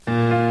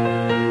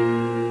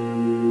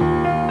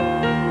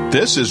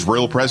This is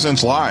Real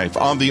Presence Live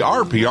on the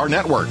RPR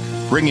Network,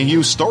 bringing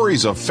you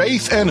stories of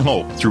faith and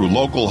hope through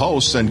local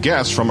hosts and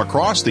guests from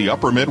across the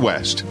upper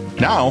Midwest.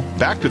 Now,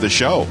 back to the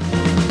show.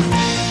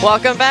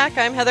 Welcome back.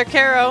 I'm Heather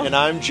Caro. And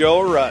I'm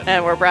Joe Rutt.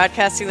 And we're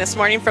broadcasting this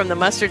morning from the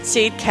Mustard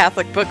Seed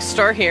Catholic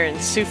Bookstore here in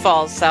Sioux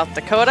Falls, South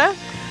Dakota.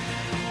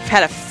 We've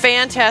had a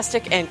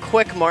fantastic and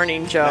quick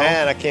morning, Joe.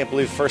 Man, I can't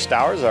believe the first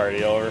hour's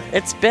already over.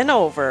 It's been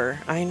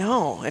over. I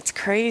know. It's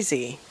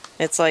crazy.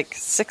 It's like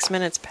 6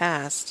 minutes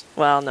past.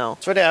 Well, no.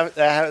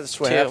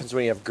 That's what happens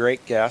when you have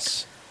great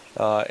guests,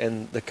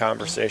 and the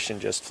conversation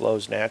just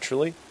flows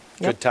naturally.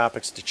 Yep. Good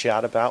topics to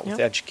chat about with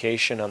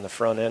education on the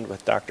front end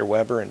with Dr.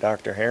 Weber and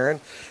Dr. Heron.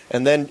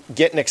 And then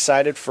getting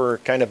excited for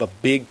kind of a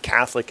big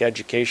Catholic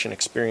education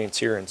experience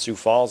here in Sioux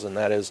Falls, and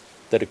that is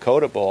the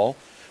Dakota Bowl,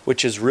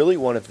 which is really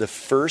one of the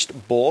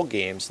first bowl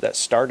games that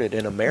started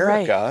in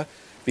America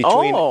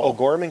between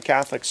O'Gorman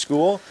Catholic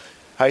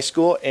High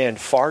School and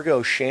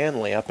Fargo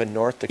Shanley up in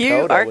North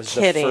Dakota.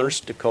 The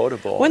first Dakota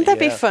Bowl. Wouldn't that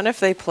be fun if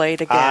they played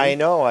again? I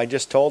know. I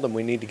just told them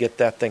we need to get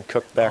that thing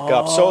cooked back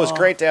up. So it was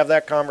great to have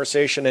that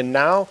conversation. And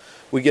now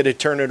we get to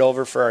turn it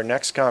over for our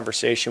next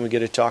conversation. We get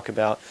to talk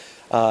about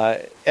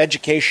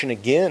education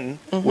again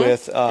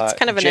with it's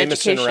kind of an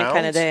Jameson education Rounds.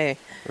 kind of day.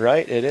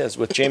 Right, it is.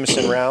 With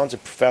Jameson Rounds, a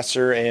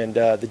professor and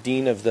the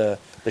dean of the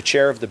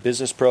chair of the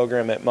business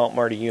program at Mount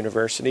Marty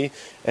University,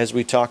 as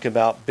we talk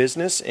about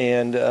business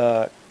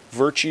and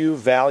virtue,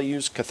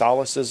 values,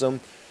 Catholicism,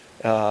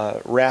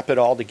 wrap it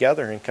all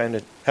together and kind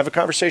of have a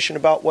conversation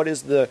about what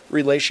is the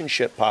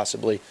relationship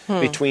possibly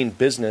between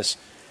business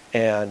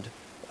and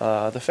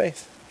the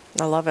faith.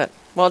 I love it.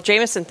 Well,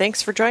 Jameson,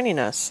 thanks for joining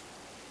us.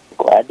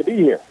 Glad to be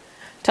here.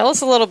 Tell us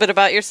a little bit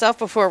about yourself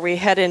before we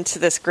head into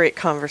this great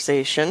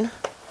conversation.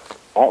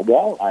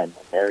 Well, I'm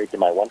married to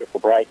my wonderful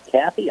bride,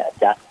 Kathy. I've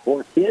got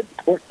 4 kids,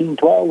 14,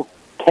 12,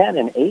 10,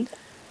 and 8.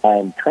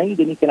 I'm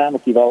trained in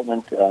economic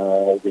development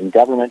in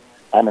government.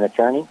 I'm an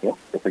attorney. So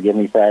forgive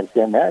me for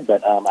saying that,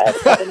 but I have a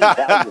company,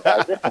 Value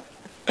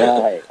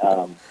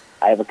Advisor.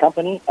 I have a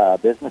company,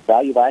 Business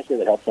Value Advisor,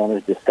 that helps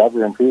owners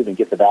discover, improve, and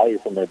get the value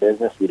from their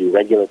business. We do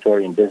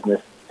regulatory and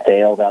business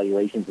sale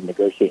valuations and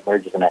negotiate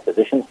mergers and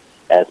acquisitions.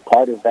 As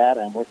part of that,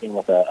 I'm working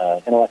with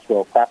an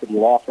intellectual property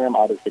law firm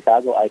out of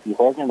Chicago, IP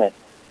Horgan, that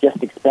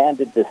just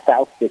expanded to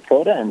South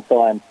Dakota, and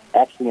so I'm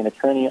actually an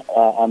attorney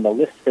on the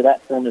list for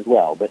that firm as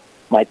well. But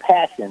my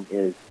passion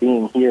is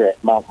being here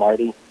at Mount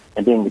Marty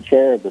and being the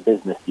chair of the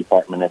business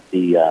department at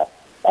the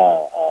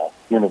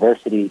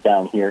university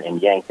down here in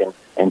Yankton,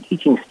 and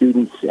teaching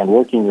students and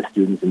working with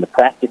students in the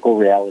practical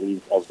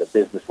realities of the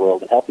business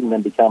world and helping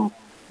them become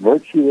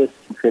virtuous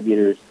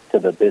contributors to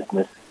the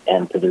business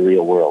and to the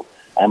real world.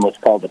 I'm what's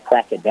called a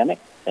pracademic.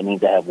 That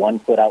means I have one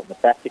foot out in the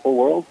practical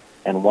world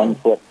and one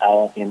foot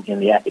out in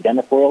the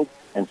academic world.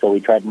 And so we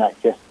tried not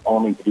just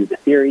only to do the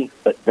theory,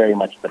 but very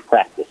much the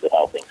practice of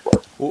how things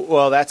work.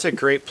 Well, that's a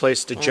great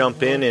place to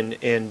jump in.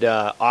 And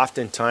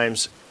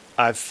oftentimes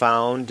I've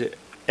found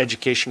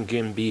education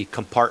can be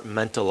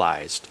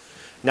compartmentalized.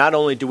 Not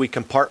only do we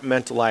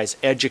compartmentalize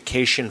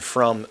education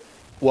from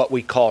what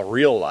we call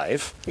real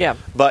life,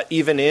 but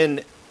even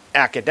in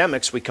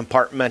academics, we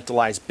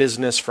compartmentalize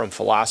business from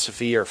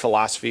philosophy, or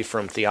philosophy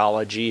from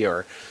theology,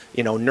 or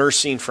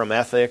nursing from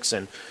ethics.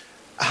 And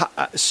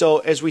so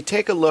as we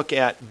take a look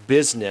at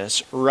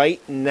business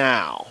right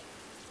now,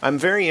 I'm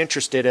very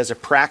interested as a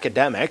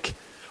pracademic,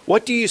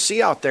 what do you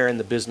see out there in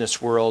the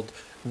business world,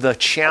 the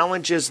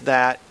challenges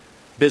that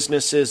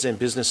businesses and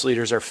business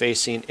leaders are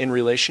facing in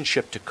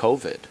relationship to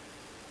COVID?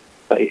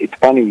 It's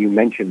funny you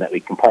mentioned that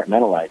we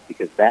compartmentalize,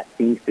 because that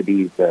seems to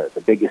be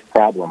the biggest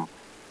problem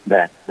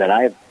that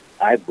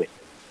I've witnessed.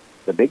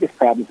 The biggest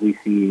problems we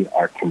see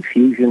are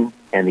confusion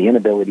and the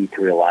inability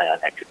to rely on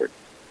experts.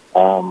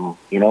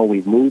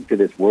 We've moved to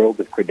this world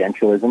of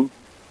credentialism,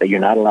 that you're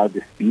not allowed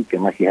to speak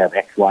unless you have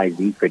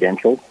XYZ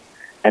credentials.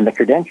 And the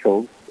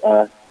credentials,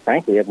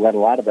 frankly, have led a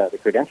lot of the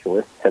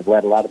credentialists have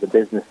led a lot of the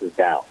businesses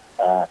down.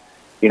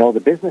 The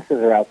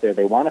businesses are out there.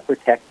 They want to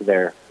protect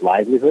their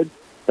livelihood,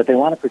 but they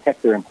want to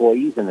protect their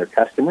employees and their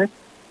customers,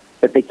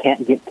 but they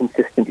can't get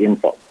consistent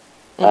info.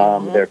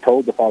 They're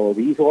told to follow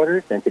these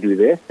orders and to do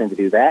this and to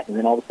do that, and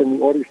then all of a sudden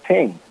the orders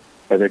change.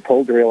 Or they're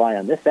told to rely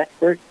on this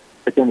expert,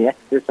 but then the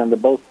experts on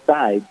both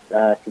sides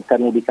can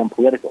suddenly become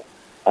political.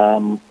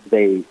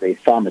 They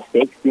saw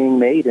mistakes being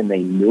made and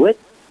they knew it,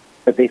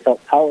 but they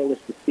felt powerless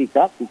to speak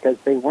up because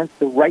they weren't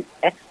the right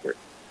experts.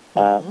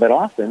 But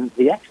often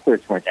the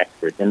experts weren't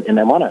experts. And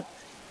I want to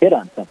hit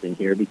on something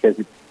here, because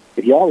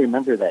if you all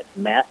remember that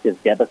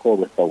massive debacle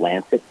with the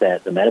Lancet,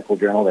 the medical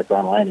journal that's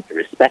online, it's a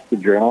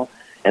respected journal,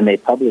 and they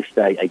published,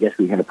 I guess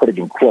we're going to put it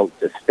in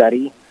quotes, a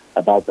study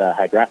about the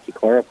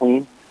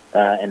hydroxychloroquine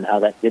and how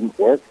that didn't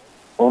work,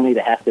 only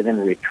to have to then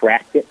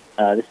retract it.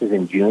 This is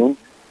in June,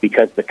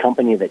 because the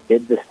company that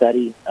did the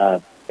study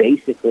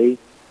basically,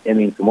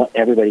 from what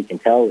everybody can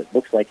tell, it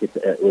looks like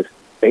it was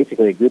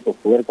basically a group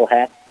of political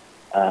hacks,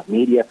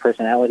 media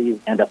personalities,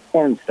 and a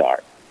porn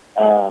star.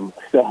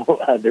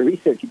 So the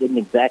research didn't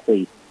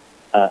exactly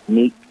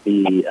meet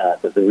the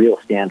real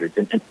standards.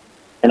 And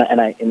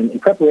in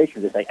preparation for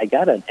this, I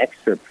got an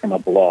excerpt from a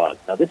blog.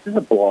 Now, this is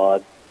a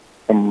blog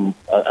from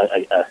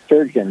a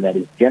surgeon that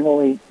is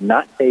generally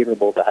not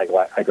favorable to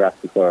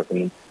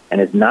hydroxychloroquine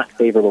and is not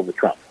favorable to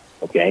Trump.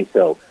 Okay,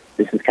 so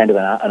this is kind of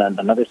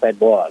another side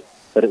blog,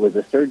 but it was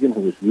a surgeon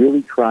who was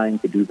really trying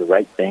to do the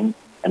right thing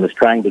and was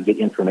trying to get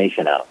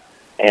information out.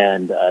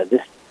 And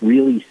this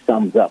really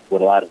sums up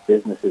what a lot of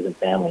businesses and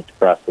families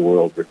across the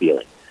world were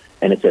feeling.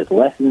 And it says,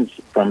 lessons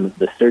from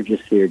the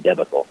Surgisphere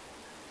debacle.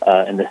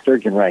 And the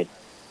surgeon writes,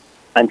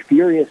 I'm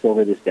furious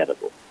over this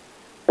debacle.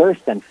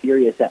 First, I'm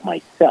furious at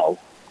myself,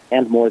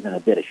 and more than a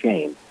bit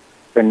ashamed,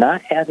 for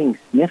not having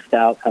sniffed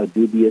out how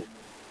dubious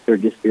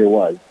Surgisphere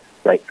was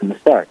right from the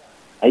start.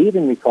 I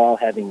even recall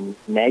having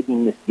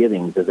nagging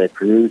misgivings as I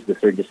perused the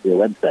Surgisphere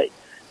website,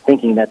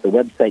 thinking that the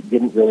website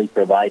didn't really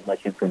provide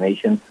much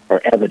information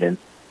or evidence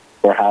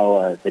for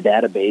how the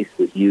database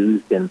was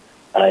used, and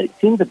it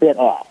seemed a bit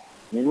off.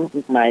 And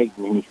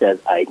he says,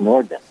 I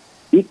ignored them.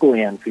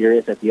 Equally, I'm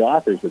furious at the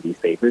authors of these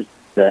papers,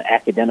 the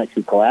academics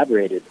who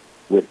collaborated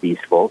with these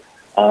folks.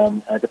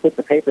 To put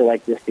the paper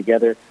like this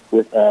together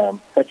with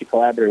such a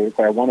collaborator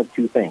require one of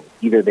two things.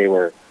 Either they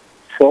were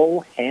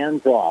so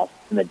hands-off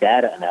in the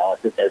data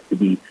analysis as to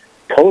be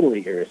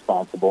totally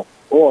irresponsible,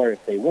 or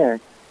if they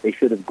weren't, they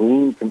should have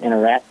gleaned from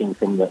interacting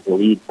from the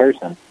lead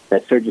person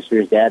that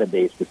Surgisphere's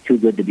database was too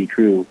good to be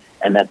true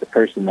and that the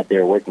person that they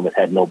were working with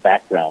had no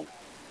background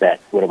that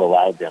would have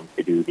allowed them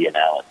to do the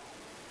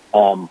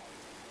analysis.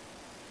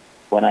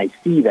 When I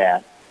see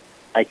that,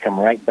 I come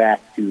right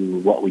back to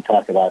what we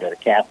talk about at a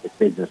Catholic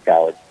business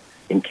college.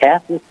 In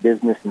Catholic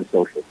business and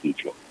social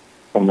teaching,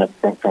 from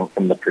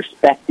the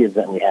perspective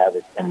that we have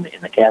in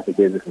the Catholic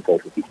business and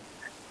social teaching,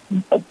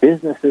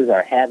 businesses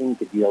are having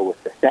to deal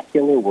with the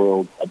secular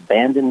world's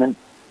abandonment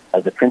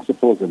of the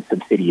principles of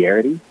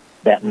subsidiarity.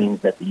 That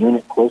means that the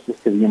unit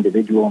closest to the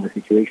individual in the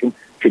situation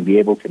should be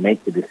able to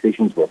make the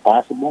decisions where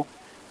possible.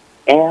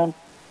 And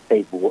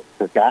they've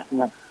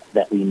forgotten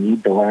that we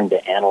need to learn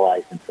to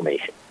analyze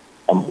information.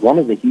 One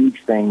of the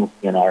huge things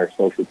in our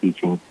social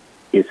teaching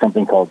is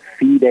something called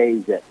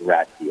fides et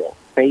ratio,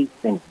 faith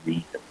and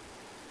reason.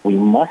 We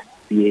must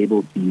be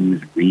able to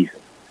use reason.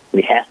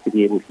 We have to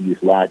be able to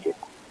use logic.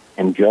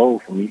 And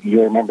Joe,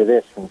 you remember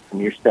this from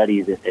your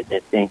studies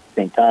at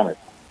St. Thomas,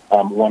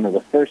 one of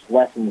the first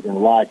lessons in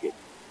logic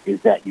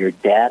is that your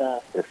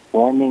data for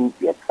forming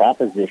your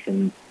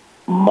propositions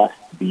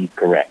must be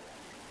correct.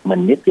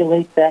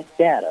 Manipulate that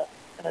data,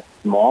 and a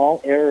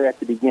small error at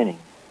the beginning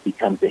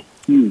becomes a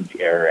huge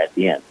error at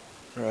the end.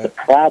 Right. The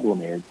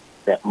problem is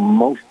that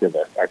most of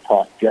us are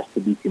taught just to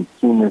be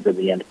consumers of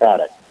the end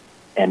product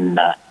and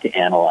not to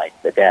analyze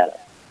the data.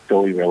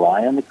 So we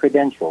rely on the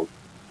credentials,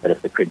 but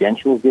if the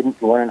credentials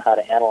didn't learn how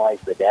to analyze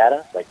the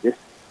data, like this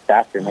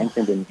doctor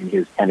mentioned in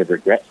his kind of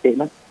regret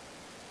statement,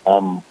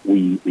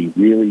 we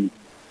really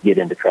get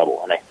into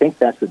trouble. And I think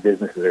that's what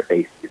businesses are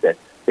facing, is that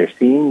they're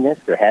seeing this,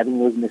 they're having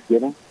those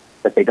misgivings,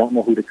 but they don't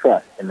know who to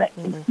trust. And that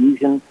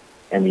confusion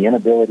and the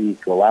inability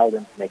to allow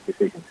them to make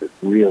decisions is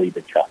really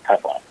the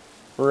tough one.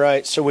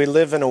 Right. So we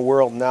live in a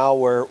world now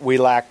where we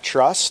lack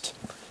trust.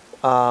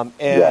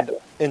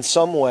 In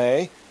some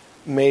way,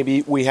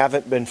 maybe we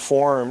haven't been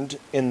formed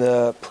in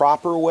the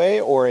proper way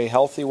or a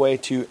healthy way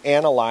to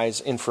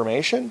analyze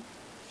information.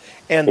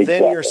 And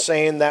then you're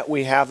saying that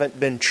we haven't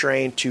been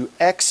trained to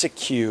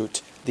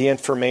execute the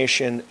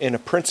information in a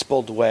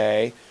principled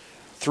way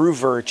through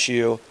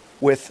virtue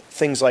with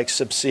things like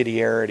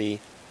subsidiarity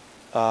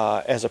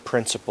as a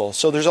principle.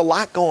 So there's a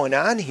lot going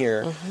on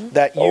here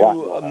that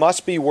you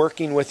must be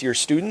working with your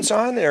students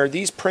on. Are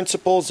these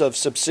principles of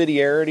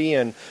subsidiarity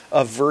and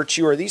of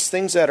virtue, are these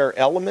things that are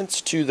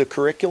elements to the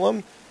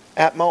curriculum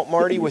at Mount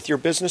Marty with your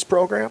business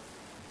program?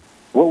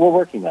 We're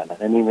working on it.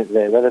 I mean,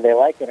 whether they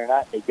like it or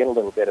not, they get a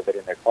little bit of it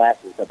in their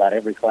classes. About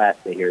every class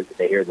they hear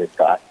this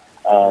talk.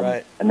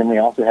 Right. And then we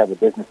also have a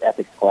business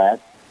ethics class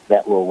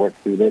that will work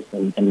through this.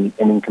 And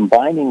in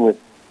combining with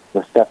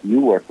the stuff you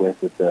work with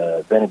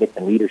the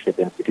Benedictine Leadership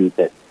Institute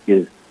that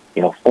is,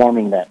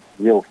 forming that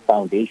real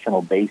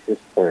foundational basis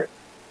for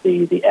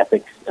the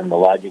ethics and the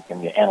logic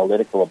and the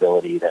analytical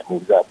ability that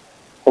moves up.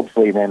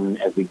 Hopefully then,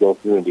 as we go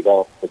through and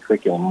develop the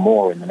curriculum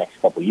more in the next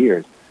couple of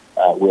years,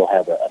 we'll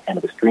have a kind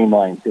of a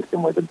streamlined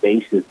system where the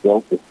base is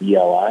built with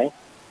BLI,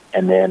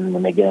 and then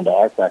when they get into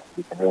our classes,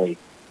 we can really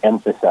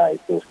emphasize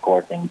those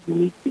core things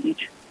unique to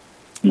each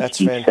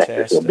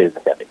sector, so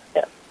business ethics.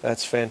 Yeah.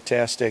 That's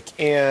fantastic.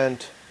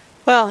 And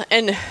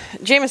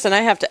Jameson,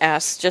 I have to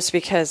ask, just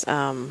because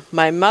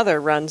my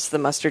mother runs the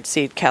Mustard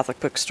Seed Catholic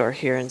Bookstore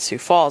here in Sioux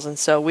Falls, and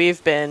so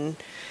we've been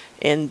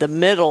in the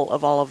middle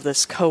of all of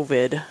this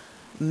COVID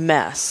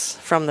mess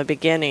from the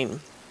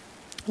beginning.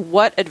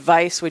 What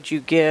advice would you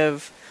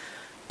give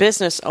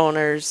business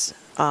owners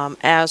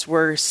as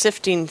we're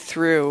sifting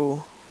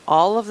through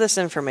all of this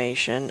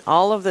information,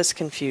 all of this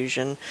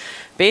confusion?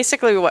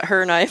 Basically, what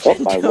her and I have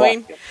been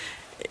doing...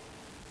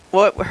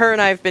 What her and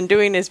I have been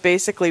doing is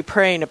basically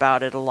praying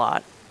about it a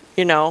lot.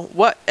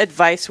 What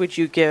advice would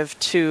you give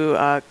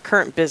to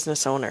current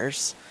business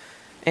owners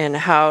and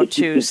how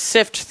to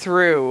sift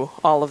through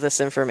all of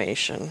this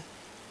information?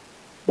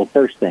 Well,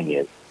 first thing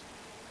is,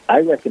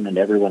 I recommend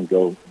everyone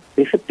go.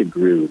 Bishop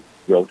DeGroote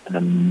wrote an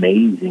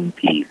amazing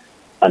piece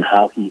on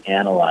how he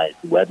analyzed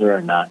whether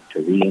or not to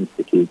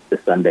reinstitute the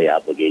Sunday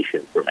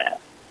obligation for Mass.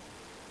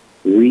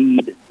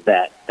 Read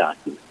that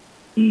document.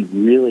 He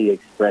really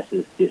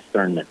expresses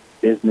discernment,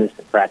 business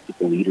and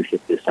practical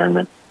leadership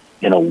discernment,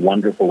 in a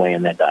wonderful way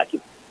in that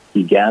document.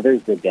 He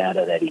gathers the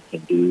data that he can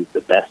do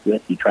the best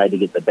with. He tried to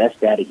get the best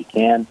data he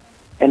can,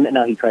 and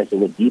now he tries to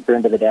look deeper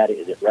into the data.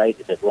 Is it right?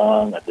 Is it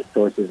wrong? Are the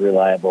sources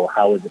reliable?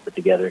 How is it put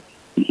together?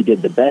 He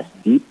did the best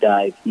deep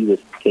dive he was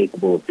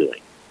capable of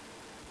doing.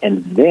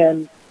 And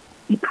then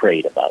he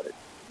prayed about it.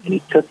 And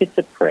he took it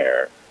to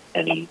prayer,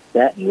 and he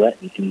sat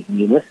and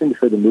he listened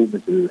for the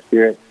movements of the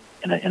Spirit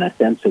in a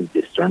sense of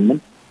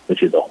discernment,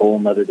 which is a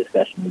whole other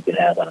discussion we can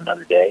have on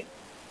another day.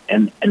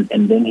 And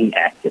then he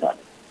acted on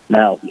it.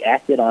 Now, he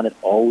acted on it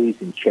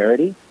always in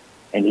charity,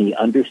 and he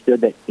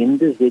understood that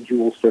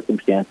individual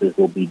circumstances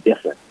will be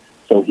different.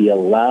 So he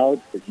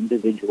allowed for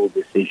individual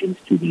decisions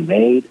to be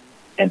made,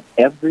 and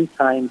every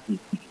time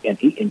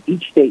in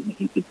each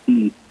statement, you could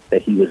see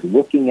that he was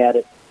looking at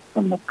it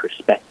from the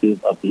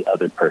perspective of the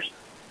other person.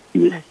 He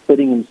was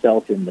putting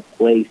himself in the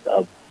place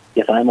of,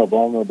 if I'm a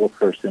vulnerable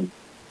person,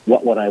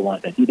 what would I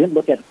want done? He didn't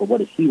look at it for what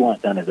does he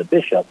want done as a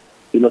bishop.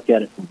 He looked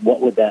at it from what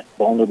would that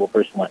vulnerable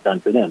person want done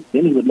for them.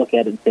 Then he would look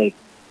at it and say,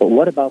 but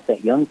what about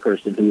that young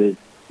person who is,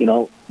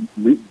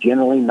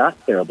 generally not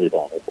terribly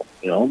vulnerable?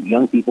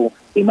 Young people,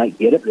 they might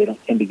get it, but they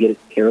don't tend to get it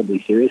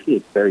terribly seriously.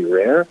 It's very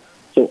rare.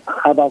 So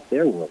how about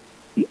their world?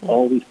 He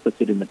always puts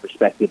it in the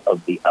perspective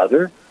of the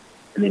other,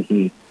 and then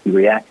he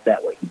reacts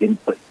that way. He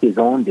didn't put his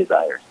own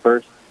desires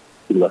first.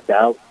 He looked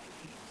out,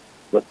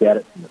 looked at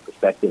it from the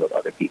perspective of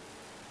other people.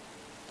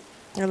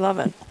 I love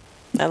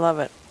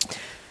it.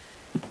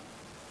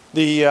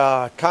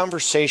 The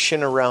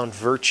conversation around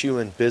virtue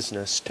in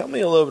business, tell me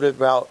a little bit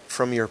about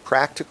from your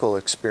practical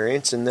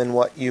experience, and then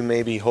what you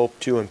maybe hope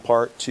to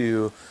impart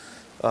to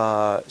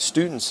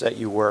students that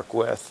you work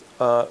with.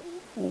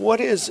 What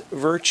is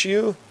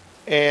virtue,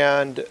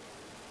 and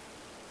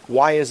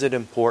why is it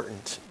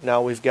important?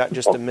 Now we've got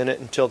just a minute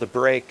until the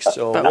break,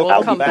 so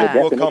we'll come back.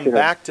 We'll come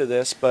back to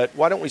this, but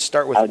why don't we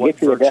start with what virtue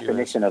is? I'll get you a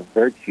definition of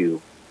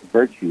virtue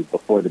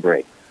before the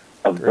break.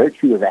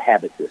 Virtue is a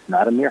habitus,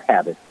 not a mere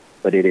habit,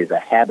 but it is a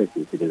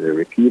habitus. It is a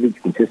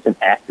repeated, consistent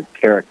act of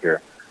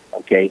character,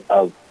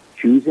 of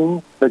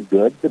choosing the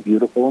good, the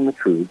beautiful, and the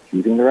true,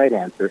 choosing the right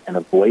answer, and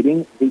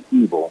avoiding the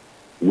evil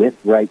with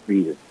right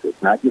reasons. So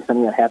it's not just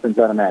something that happens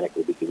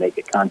automatically, but you make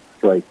a conscious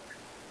choice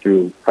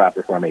through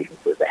proper formation.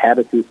 So it's a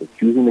habitus of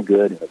choosing the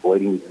good and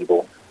avoiding the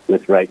evil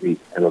with right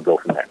reasons, and we'll go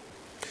from there.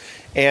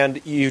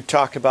 And you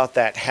talk about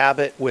that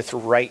habit with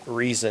right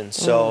reason.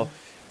 So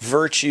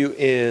virtue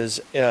is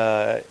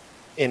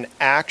an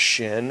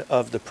action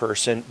of the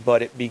person,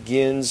 but it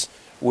begins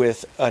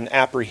with an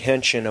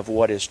apprehension of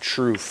what is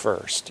true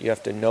first. You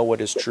have to know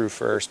what is true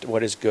first,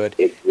 what is good,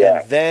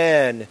 and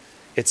then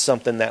it's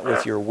something that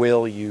with your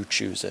will you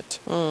choose it.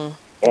 And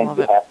you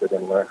have to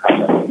then learn how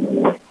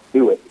to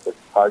do it, because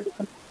it's hard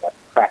to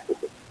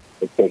practice it.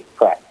 It takes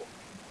practice.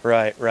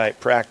 Right,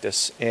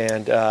 practice.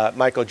 And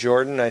Michael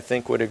Jordan, I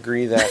think, would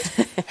agree that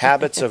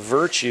habits of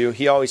virtue,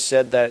 he always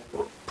said that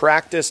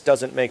practice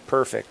doesn't make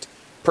perfect.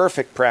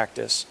 Perfect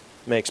practice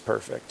makes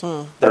perfect.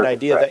 That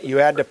idea that you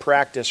had to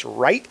practice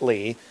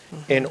rightly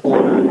in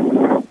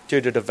order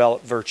to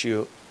develop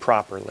virtue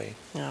properly.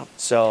 Yeah.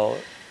 So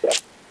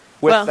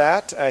with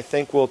that, I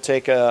think we'll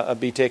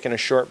be taking a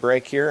short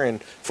break here.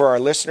 And for our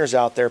listeners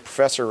out there,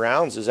 Professor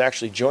Rounds is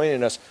actually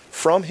joining us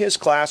from his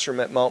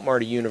classroom at Mount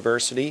Marty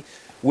University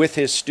with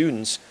his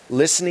students,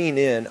 listening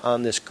in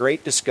on this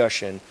great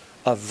discussion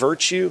of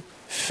virtue,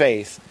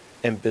 faith,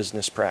 and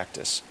business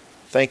practice.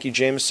 Thank you,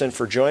 Jameson,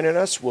 for joining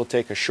us. We'll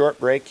take a short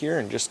break here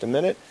in just a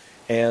minute,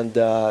 and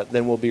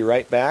then we'll be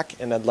right back.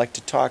 And I'd like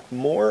to talk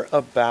more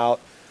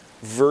about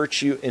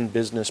virtue in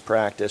business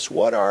practice.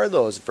 What are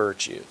those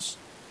virtues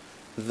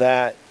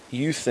that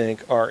you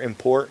think are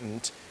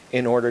important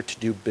in order to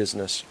do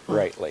business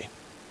rightly?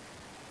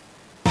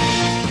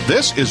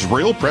 This is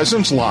Real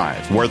Presence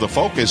Live, where the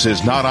focus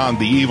is not on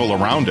the evil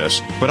around us,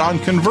 but on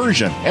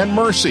conversion and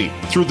mercy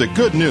through the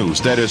good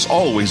news that is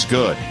always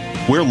good.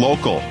 We're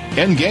local,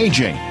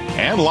 engaging,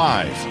 and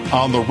live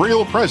on the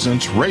Real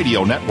Presence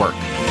Radio Network.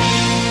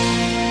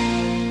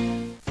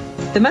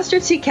 The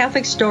Mustard Seed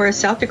Catholic Store is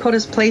South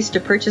Dakota's place to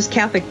purchase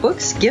Catholic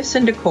books, gifts,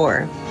 and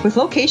decor. With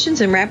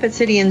locations in Rapid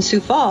City and Sioux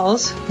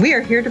Falls, we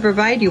are here to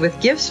provide you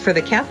with gifts for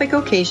the Catholic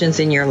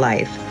occasions in your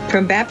life.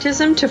 From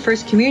baptism to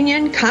First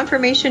Communion,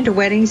 confirmation to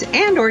weddings,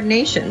 and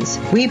ordinations,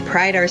 we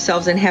pride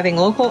ourselves in having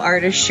local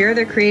artists share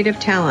their creative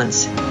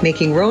talents,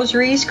 making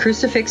rosaries,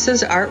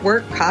 crucifixes,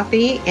 artwork,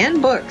 coffee,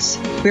 and books.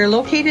 We are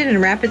located in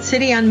Rapid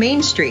City on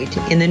Main Street,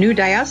 in the new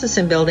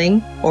Diocesan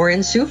Building, or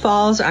in Sioux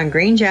Falls on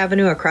Grange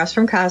Avenue across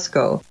from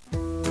Costco.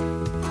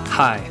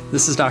 Hi,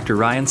 this is Dr.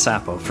 Ryan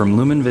Sappo from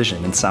Lumen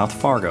Vision in South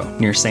Fargo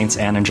near Saints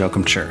Anne and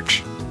Joachim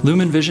Church.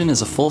 Lumen Vision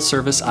is a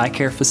full-service eye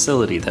care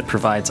facility that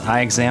provides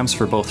eye exams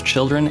for both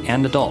children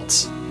and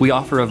adults. We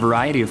offer a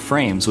variety of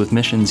frames with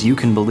missions you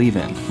can believe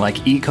in,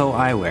 like Eco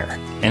Eyewear,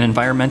 an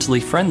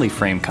environmentally friendly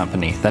frame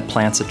company that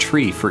plants a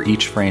tree for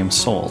each frame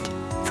sold.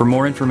 For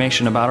more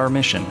information about our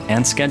mission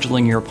and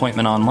scheduling your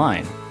appointment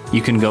online,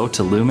 you can go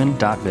to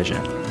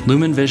lumen.vision.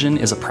 Lumen Vision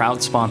is a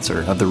proud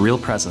sponsor of the Real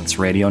Presence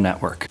Radio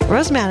Network.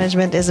 Rose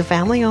Management is a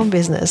family-owned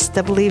business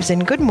that believes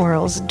in good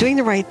morals, doing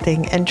the right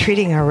thing, and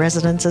treating our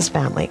residents as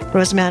family.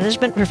 Rose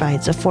Management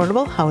provides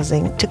affordable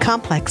housing to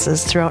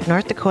complexes throughout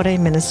North Dakota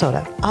and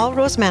Minnesota. All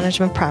Rose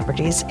Management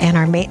properties and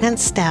our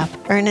maintenance staff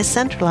are in a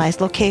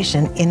centralized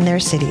location in their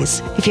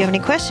cities. If you have any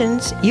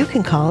questions, you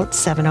can call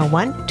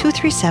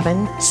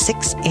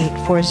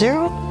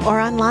 701-237-6840 or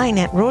online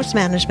at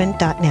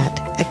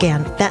rosemanagement.net.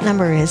 Again, that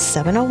number is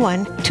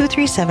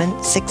 701-237-6840.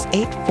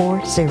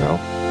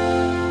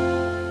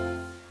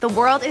 The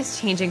world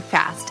is changing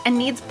fast and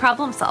needs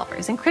problem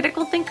solvers and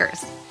critical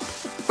thinkers.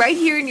 Right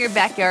here in your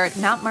backyard,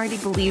 Mount Marty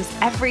believes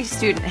every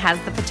student has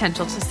the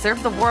potential to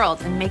serve the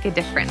world and make a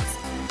difference.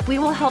 We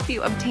will help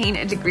you obtain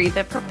a degree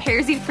that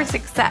prepares you for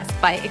success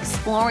by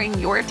exploring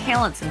your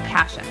talents and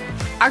passion.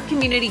 Our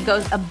community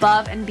goes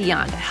above and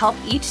beyond to help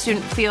each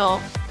student feel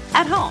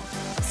at home,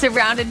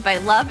 surrounded by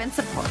love and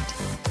support.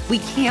 We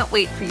can't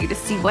wait for you to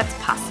see what's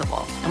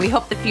possible, and we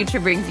hope the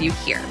future brings you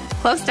here,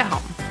 close to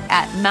home,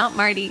 at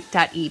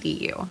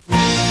mountmarty.edu.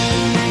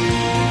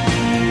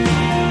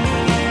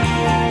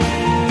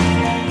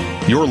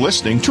 You're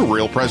listening to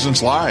Real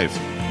Presence Live.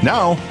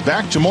 Now,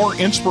 back to more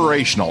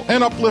inspirational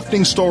and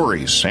uplifting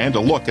stories and a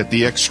look at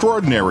the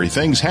extraordinary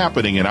things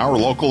happening in our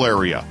local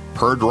area.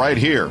 Heard right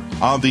here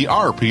on the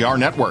RPR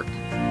Network.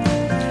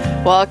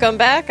 Welcome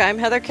back. I'm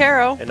Heather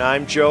Caro. And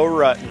I'm Joe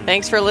Rutten.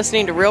 Thanks for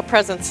listening to Real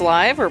Presence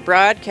Live. We're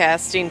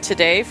broadcasting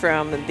today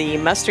from the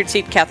Mustard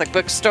Seed Catholic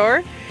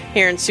Bookstore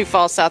here in Sioux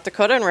Falls, South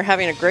Dakota, and we're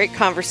having a great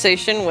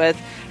conversation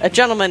with a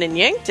gentleman in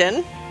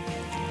Yankton.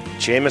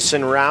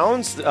 Jameson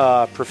Rounds,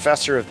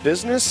 professor of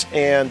business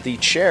and the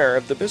chair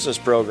of the business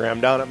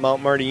program down at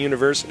Mount Marty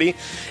University.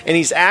 And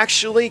he's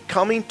actually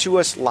coming to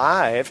us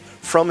live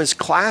from his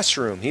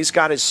classroom. He's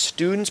got his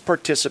students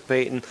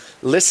participating,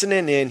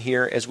 listening in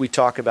here as we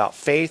talk about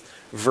faith,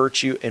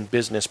 virtue, and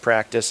business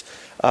practice.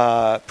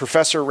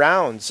 Professor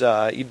Rounds,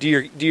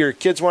 do your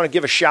kids want to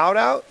give a shout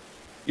out?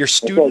 Your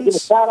students? Okay, give a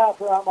shout out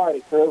for Mount Marty,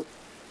 crew.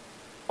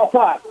 Up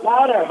top,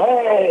 louder,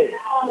 hey!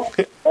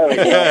 There we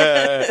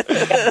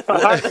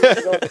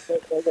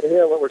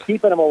go. We're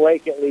keeping them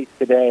awake at least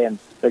today, and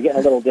they're getting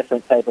a little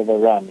different type of a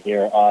run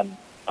here on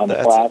the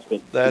class.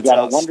 But that's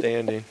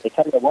outstanding. I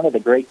tell you, one of the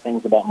great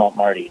things about Mount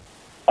Marty,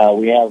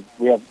 we have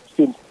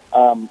students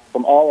from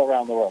all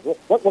around the world.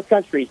 What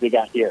countries we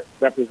got here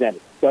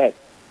represented? Go ahead.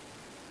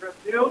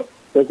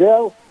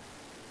 Brazil,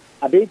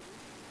 Abid,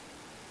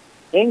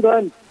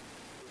 England,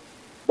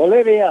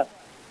 Bolivia,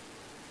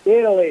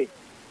 Italy.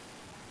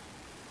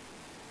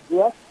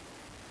 U.S.?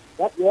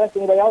 Yep, U.S.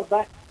 Anybody else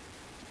back?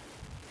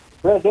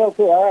 Brazil,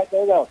 too. All right,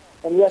 there you go.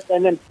 And yes,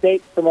 and then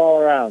states from all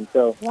around.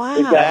 So wow,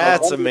 we've got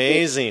that's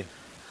amazing.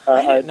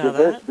 A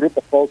diverse group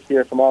of folks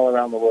here from all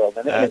around the world.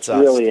 And that's it's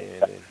really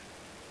outstanding.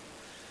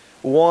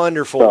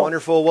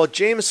 Wonderful. Well,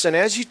 Jameson,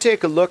 as you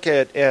take a look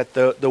at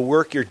the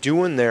work you're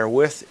doing there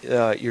with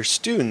your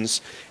students,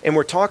 and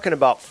we're talking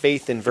about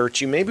faith and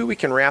virtue, maybe we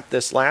can wrap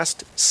this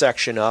last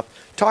section up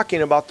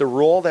talking about the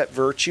role that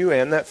virtue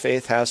and that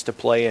faith has to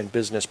play in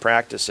business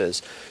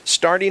practices,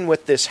 starting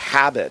with this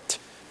habit,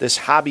 this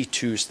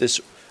habitus, this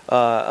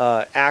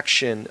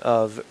action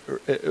of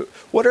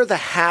what are the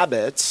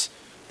habits,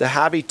 the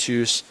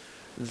habitus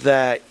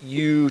that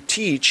you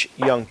teach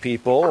young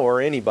people or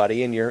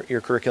anybody in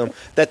your curriculum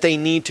that they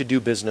need to do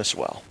business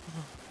well?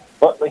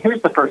 Well,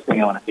 here's the first thing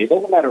I want to say. It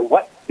doesn't matter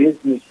what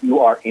business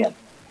you are in.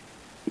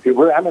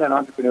 I'm in an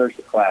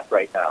entrepreneurship class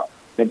right now.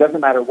 It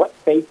doesn't matter what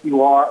faith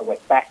you are or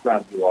what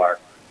background you are.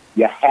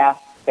 You have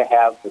to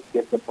have the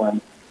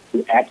discipline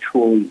to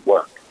actually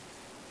work.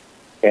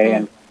 Okay,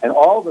 and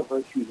all the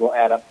virtues will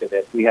add up to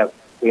this. We have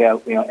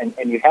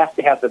and you have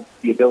to have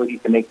the ability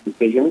to make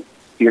decisions.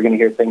 So you're going to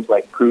hear things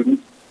like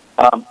prudence.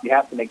 You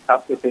have to make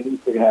tough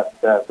decisions. You're going to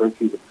have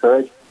virtues of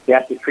courage. You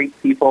have to treat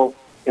people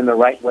in the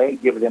right way,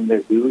 give them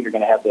their due. You're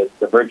going to have the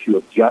virtue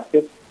of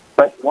justice.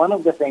 But one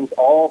of the things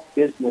all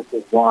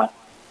businesses want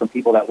from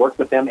people that work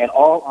with them, and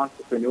all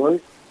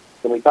entrepreneurs,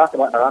 when we talk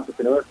about in our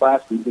entrepreneur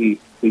class, we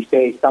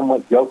say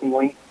somewhat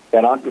jokingly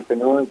that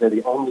entrepreneurs are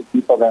the only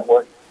people that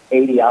work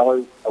 80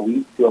 hours a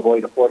week to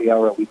avoid a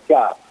 40-hour-a-week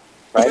job,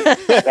 right?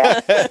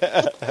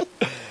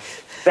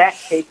 That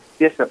takes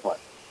discipline.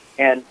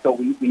 And so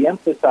we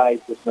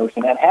emphasize this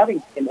notion, and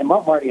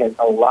Mount Marty has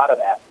a lot of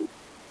athletes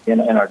in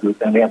our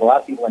group, and we have a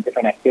lot of people in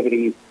different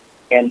activities.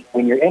 And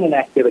when you're in an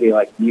activity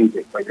like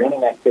music, or you're in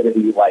an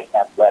activity like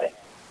athletics,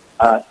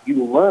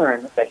 you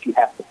learn that you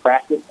have to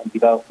practice and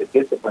develop the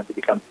discipline to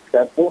become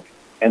successful.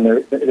 And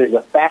there's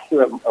a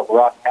factor of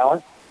raw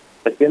talent,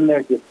 but then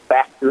there's this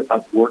factor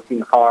of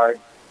working hard,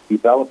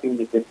 developing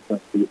the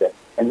discipline to do this.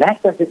 And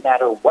that doesn't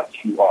matter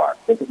what you are.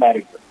 It doesn't matter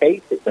your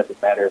faith. It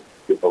doesn't matter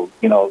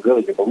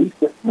really your belief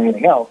system or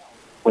anything else.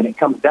 When it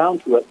comes down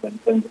to it,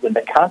 when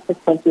the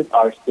consequences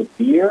are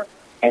severe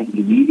and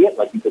immediate,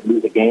 like you could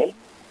lose a game,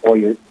 or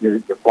you're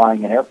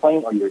flying an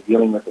airplane, or you're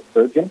dealing with a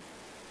surgeon,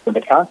 when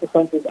the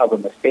consequences of a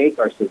mistake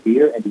are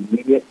severe and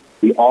immediate,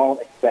 we all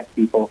expect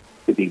people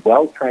to be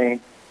well-trained,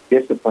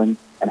 disciplined,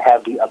 and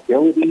have the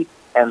ability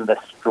and the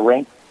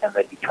strength and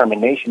the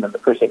determination and the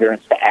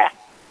perseverance to act.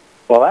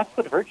 Well, that's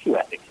what virtue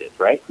ethics is,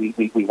 right?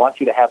 We want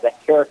you to have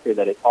that character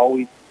that is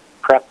always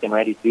prepped and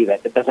ready to do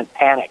that doesn't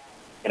panic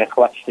in a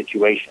clutch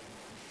situation,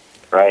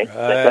 right?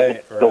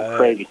 That doesn't go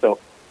crazy. So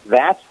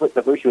that's what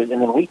the virtue is.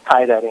 And then we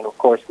tie that in, of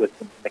course, with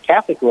the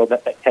Catholic world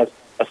that has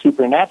a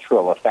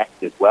supernatural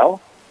effect as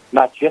well,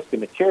 not just a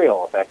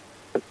material effect.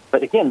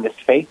 But again, this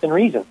faith and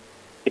reason,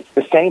 it's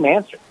the same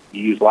answer.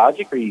 You use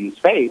logic or you use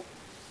faith,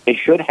 they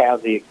should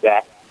have the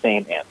exact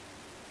same answer.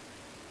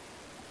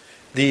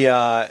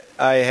 I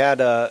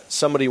had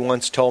somebody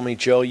once told me,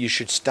 Joe, you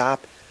should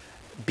stop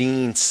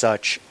being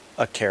such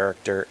a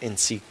character and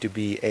seek to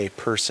be a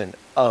person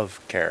of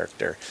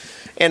character.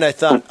 And I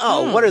thought,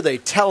 what are they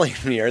telling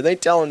me? Are they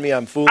telling me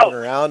I'm fooling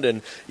around?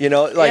 And,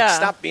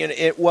 stop being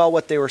it. Well,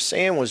 what they were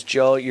saying was,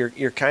 Joe,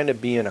 you're kind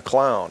of being a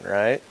clown,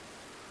 right?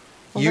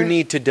 Okay. You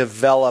need to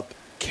develop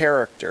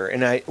character.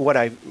 And what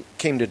I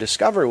came to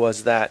discover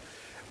was that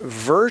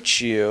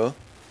virtue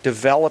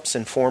develops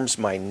and forms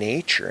my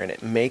nature, and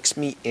it makes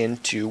me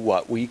into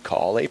what we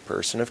call a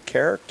person of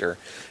character.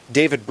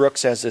 David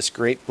Brooks has this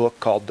great book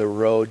called The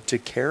Road to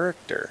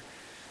Character.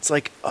 It's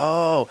like,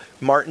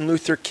 Martin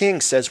Luther King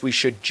says we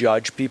should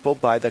judge people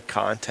by the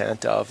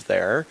content of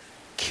their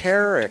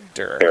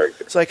character.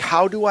 It's like,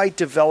 how do I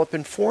develop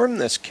and form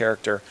this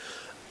character?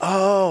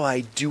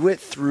 I do it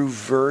through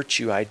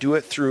virtue. I do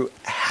it through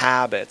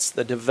habits,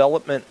 the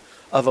development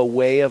of a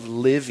way of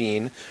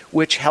living,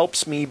 which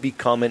helps me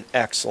become an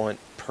excellent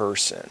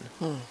person.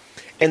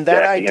 And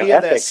that idea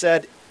that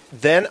said,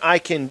 then I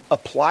can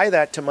apply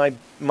that to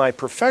my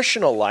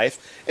professional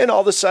life, and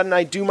all of a sudden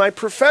I do my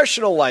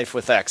professional life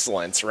with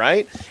excellence,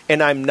 right?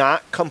 And I'm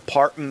not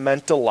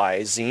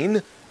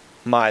compartmentalizing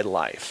my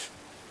life.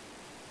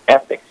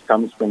 Ethics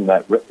comes from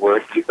that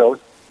word ethos,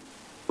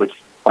 which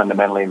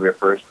fundamentally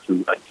refers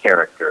to a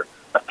character,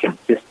 a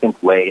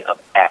consistent way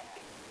of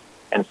acting.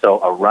 And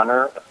so a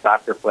runner, a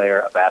soccer player,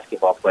 a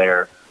basketball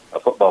player, a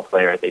football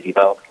player, they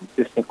develop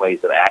consistent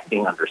ways of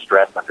acting under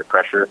stress, under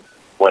pressure.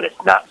 When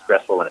it's not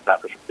stressful, when it's not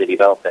stressful, they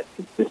develop that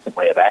consistent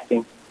way of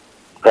acting.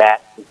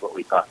 That is what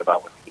we talk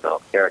about when we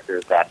develop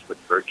character. That's what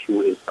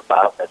virtue is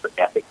about. That's what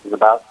ethics is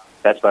about.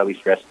 That's why we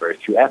stress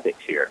virtue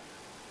ethics here,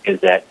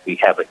 is that we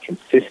have a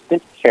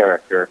consistent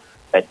character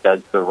that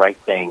does the right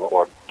thing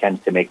or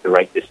tends to make the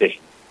right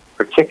decision,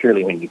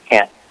 particularly when you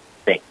can't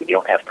think, when you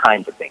don't have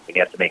time to think, when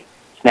you have to make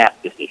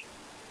snap decisions.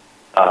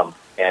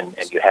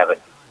 And you have a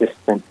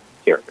consistent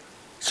character.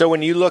 So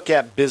when you look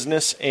at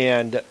business,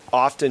 and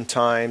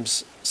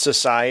oftentimes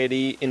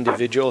society,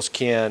 individuals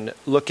can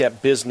look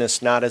at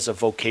business not as a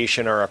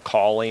vocation or a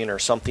calling or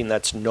something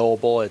that's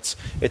noble. It's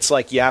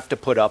like you have to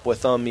put up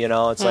with them,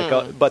 It's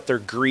like, but they're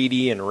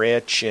greedy and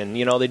rich, and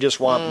they just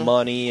want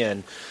money.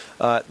 And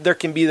there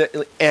can be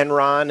the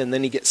Enron, and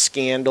then you get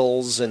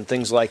scandals and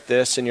things like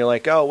this, and you're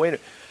like, oh, wait a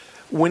minute.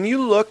 When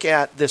you look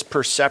at this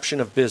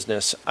perception of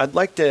business, I'd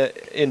like to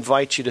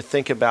invite you to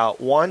think about,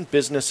 one,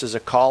 business is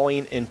a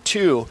calling, and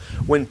two,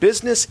 when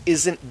business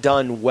isn't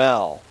done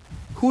well,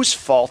 whose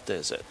fault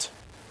is it?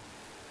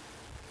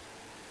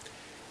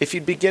 If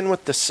you begin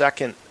with the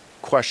second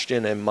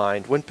question in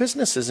mind, when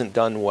business isn't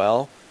done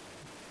well,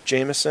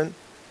 Jameson,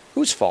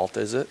 whose fault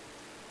is it?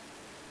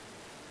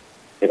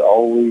 It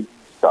always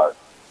starts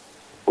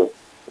with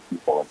the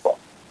people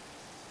involved.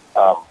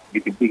 You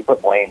can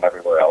put blame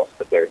everywhere else,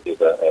 but there's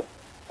a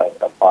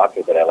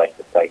author that I like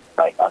to cite in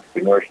my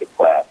entrepreneurship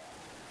class,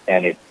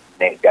 and it's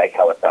named Guy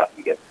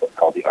Kawasaki. It's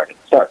called The Art of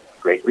the Start.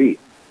 Great read.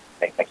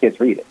 My kids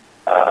read it.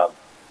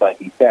 But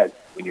he says,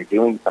 when you're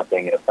doing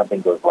something, and if something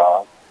goes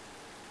wrong,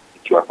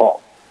 it's your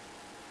fault.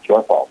 It's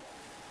your fault.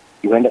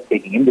 You end up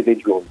taking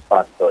individual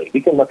responsibility.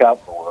 We can look out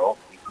in the world,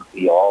 we can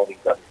see all these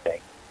other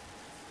things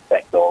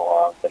that go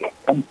along, but it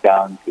comes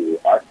down to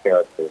our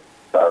character,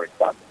 our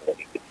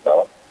responsibility to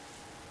develop.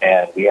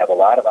 And we have a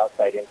lot of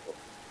outside influence,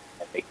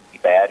 and they can be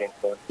bad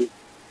influences.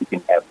 You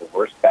can have the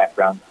worst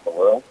background in the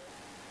world.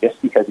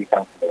 Just because you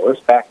come from the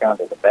worst background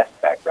or the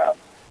best background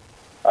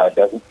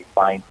doesn't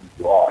define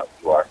who you are.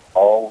 You are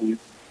always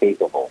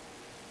capable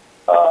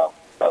of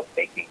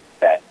making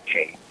that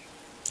change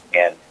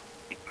and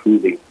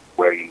improving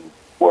where you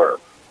were.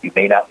 You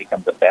may not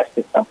become the best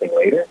at something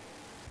later,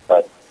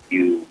 but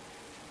you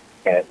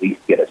can at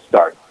least get a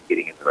start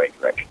getting in the right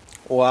direction.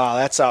 Wow,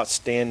 that's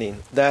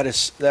outstanding.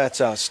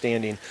 That's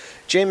outstanding.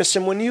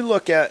 Jameson, when you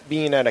look at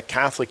being at a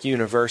Catholic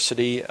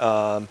university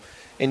and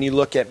you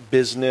look at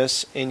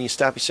business and you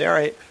stop, you say, all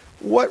right,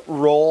 what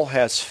role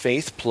has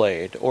faith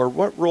played, or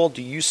what role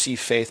do you see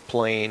faith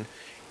playing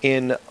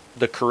in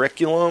the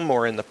curriculum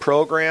or in the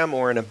program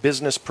or in a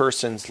business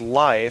person's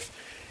life?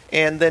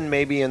 And then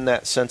maybe in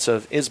that sense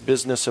of, is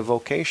business a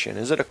vocation?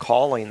 Is it a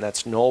calling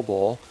that's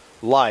noble,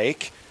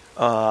 like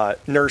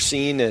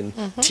nursing and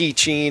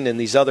teaching and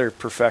these other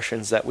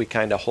professions that we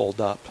kind of hold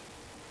up?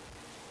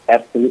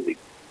 Absolutely.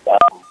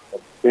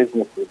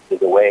 Business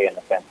is a way, in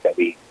the sense that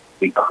we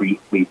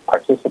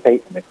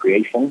participate in the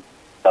creation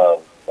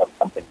of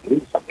something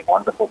new, something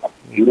wonderful,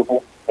 something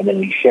beautiful, and then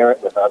we share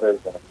it with others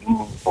in a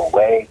meaningful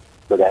way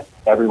so that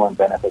everyone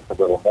benefits a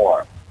little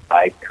more.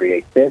 I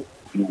create this,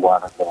 you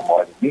want a little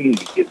more than me, you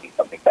give me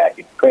something back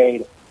in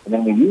trade, and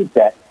then we use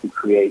that to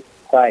create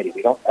society.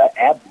 We don't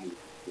abuse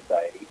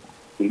society.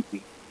 We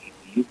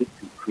use it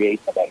to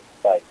create a better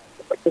society.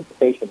 The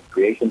participation,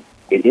 creation,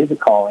 it is a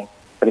calling,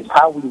 but it's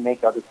how we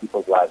make other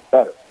people's lives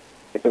better.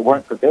 If it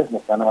weren't for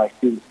business, none of my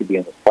students could be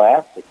in this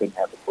class. They couldn't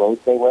have the clothes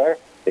they wear.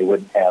 They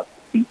wouldn't have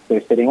the seats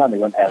they're sitting on. They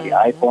wouldn't have the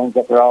iPhones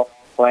that they're all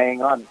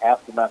playing on. Half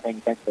of them not paying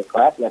attention to the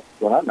class. That's what's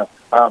going on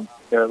now.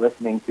 They're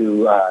listening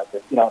to,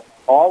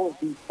 all of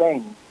these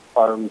things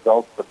are a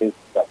result of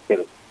business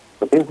activity.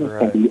 So business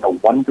can be a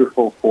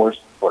wonderful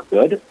force for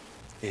good.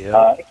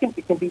 Yeah. It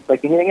can be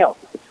like anything else.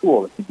 It's a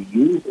tool. It can be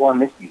used or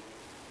misused.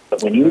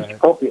 But when used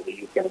appropriately,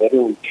 you can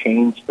literally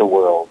change the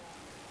world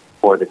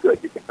for the good.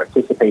 You can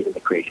participate in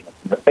the creation.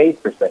 From the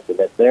faith perspective,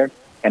 that's there.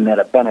 And that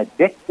a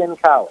Benedictine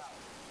college,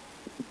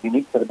 this is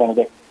unique to the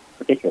Benedictines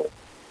particularly,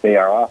 they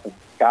are often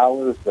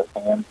scholars of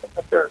hands in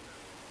the dirt.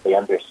 They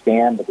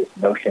understand this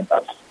notion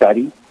of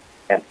study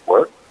and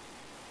work,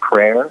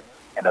 prayer,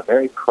 and a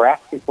very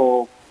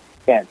practical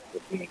sense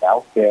of being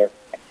out there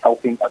and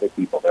helping other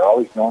people. They're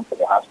always known for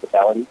their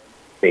hospitality.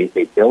 They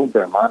build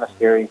their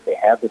monasteries. They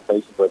have the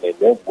places where they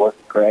live, work,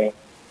 pray,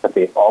 but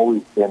they've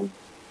always been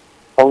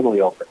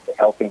totally open to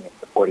helping and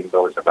supporting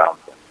those around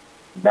them.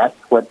 And that's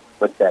what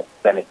that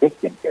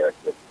Benedictine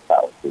character of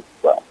college is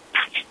as well.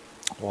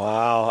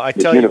 Wow. I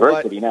tell you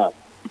what.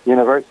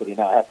 University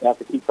now. I have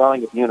to keep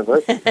calling it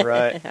university.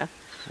 Right.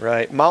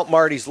 Right. Mount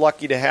Marty's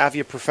lucky to have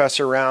you,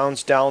 Professor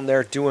Rounds, down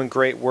there doing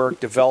great work,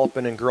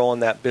 developing and growing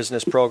that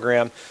business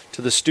program.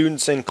 To the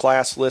students in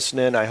class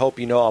listening, I hope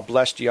you know how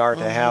blessed you are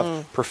to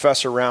have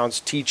Professor Rounds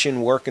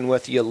teaching, working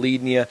with you,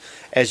 leading you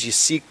as you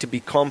seek to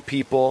become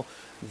people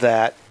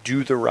that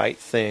do the right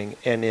thing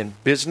and in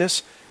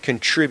business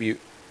contribute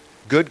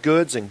good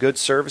goods and good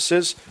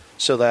services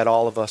so that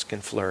all of us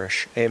can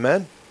flourish.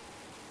 Amen?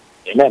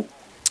 Amen.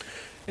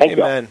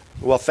 Amen.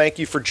 Well, thank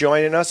you for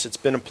joining us. It's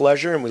been a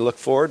pleasure, and we look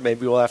forward.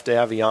 Maybe we'll have to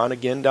have you on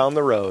again down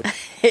the road.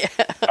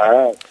 All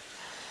right.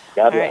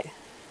 God bless. All right.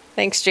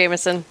 Thanks,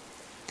 Jameson.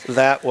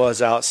 That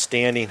was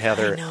outstanding,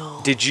 Heather. I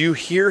know. Did you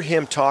hear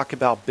him talk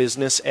about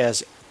business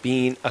as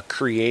being a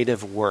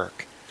creative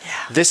work?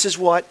 Yeah. This is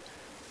what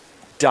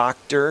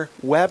Dr.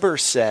 Weber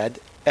said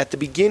at the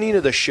beginning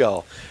of the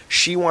show.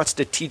 She wants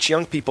to teach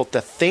young people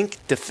to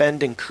think,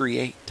 defend, and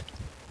create.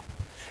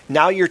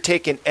 Now you're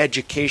taking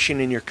education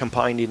and you're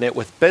combining it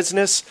with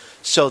business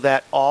so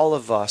that all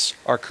of us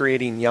are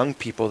creating young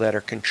people that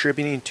are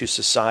contributing to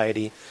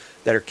society,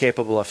 that are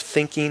capable of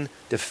thinking,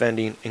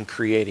 defending, and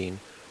creating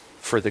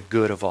for the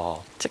good of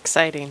all. It's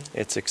exciting.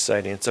 It's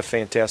exciting. It's a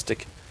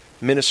fantastic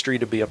ministry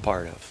to be a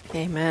part of.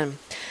 Amen.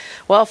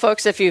 Well,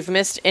 folks, if you've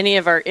missed any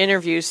of our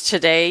interviews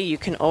today, you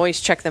can always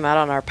check them out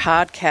on our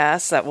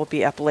podcast. That will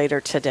be up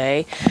later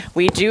today.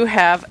 We do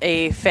have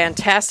a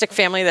fantastic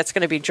family that's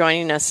going to be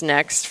joining us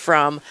next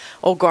from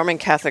O'Gorman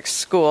Catholic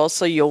School,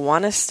 so you'll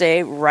want to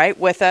stay right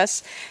with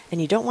us, and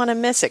you don't want to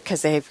miss it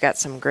because they've got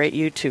some great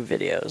YouTube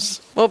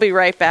videos. We'll be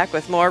right back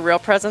with more Real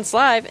Presence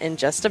Live in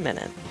just a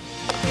minute.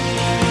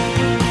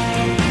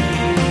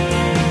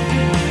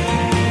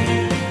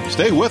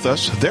 Stay with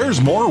us.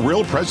 There's more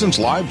Real Presence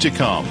Live to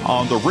come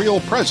on the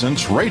Real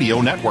Presence Radio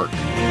Network.